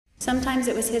Sometimes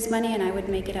it was his money and I would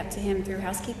make it up to him through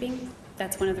housekeeping.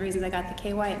 That's one of the reasons I got the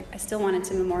KY. I still wanted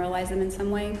to memorialize them in some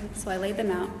way, so I laid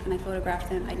them out and I photographed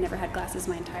them. I'd never had glasses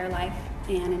my entire life,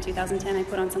 and in 2010 I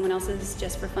put on someone else's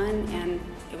just for fun, and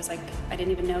it was like I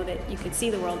didn't even know that you could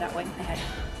see the world that way. I had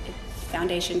a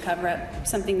foundation cover-up,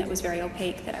 something that was very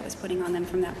opaque that I was putting on them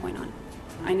from that point on.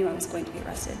 I knew I was going to be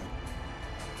arrested.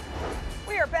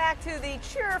 We are back to the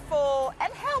cheerful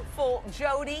and helpful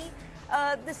Jodi.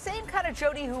 The same kind of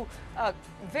Jodi who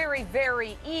very,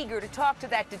 very eager to talk to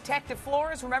that Detective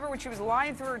Flores. Remember when she was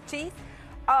lying through her teeth?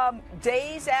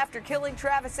 Days after killing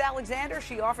Travis Alexander,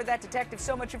 she offered that detective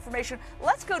so much information.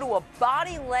 Let's go to a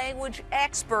body language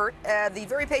expert, the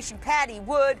very patient Patty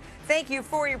Wood. Thank you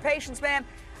for your patience, ma'am.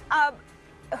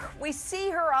 We see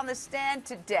her on the stand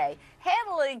today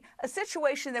handling a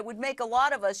situation that would make a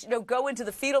lot of us, go into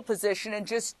the fetal position and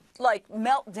just, like,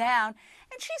 melt down.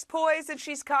 And she's poised and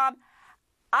she's calm.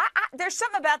 There's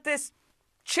something about this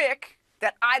chick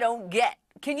that I don't get.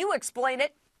 Can you explain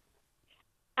it?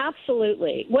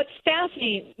 Absolutely. What's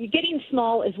fascinating, getting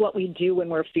small is what we do when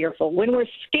we're fearful. When we're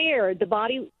scared, the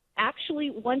body actually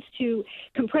wants to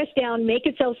compress down, make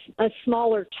itself a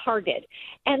smaller target.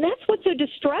 And that's what's so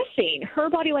distressing. Her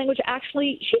body language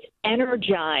actually, she's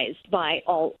energized by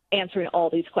answering all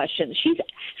these questions. She's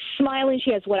smiling.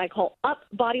 She has what I call up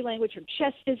body language. Her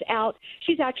chest is out.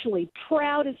 She's actually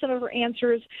proud of some of her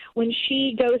answers. When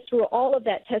she goes through all of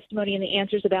that testimony and the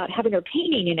answers about having her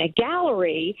painting in a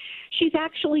gallery, she's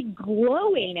actually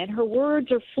glowing and her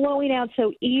words are flowing out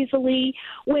so easily.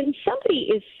 When somebody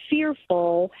is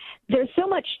fearful, there's so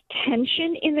much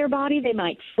tension in their body, they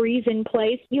might freeze in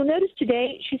place. You'll notice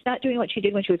today she's not doing what she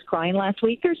did when she was crying last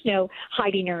week. There's no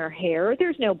hiding in her hair.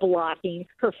 There's no blocking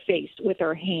her face with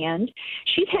her hand.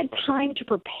 She's had time to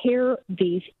prepare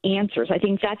these answers. I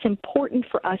think that's important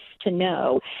for us to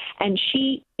know. And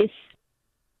she is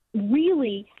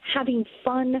really having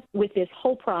fun with this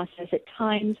whole process at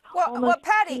times. Well,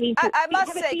 Patty, I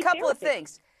must say a couple of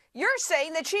things. You're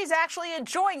saying that she's actually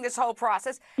enjoying this whole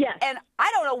process. Yes. And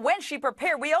I don't know when she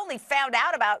prepared. We only found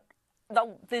out about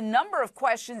the number of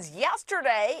questions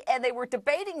yesterday, and they were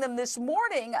debating them this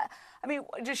morning. I mean,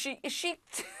 is she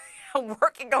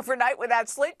working overnight without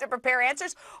sleep to prepare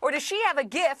answers? Or does she have a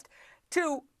gift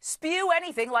to spew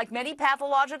anything like many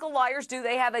pathological liars do?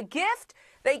 They have a gift.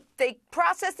 They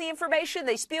process the information.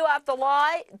 They spew out the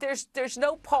lie. There's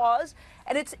no pause.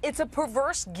 And it's a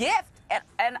perverse gift.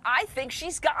 And I think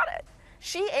she's got it.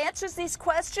 She answers these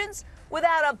questions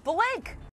without a blink.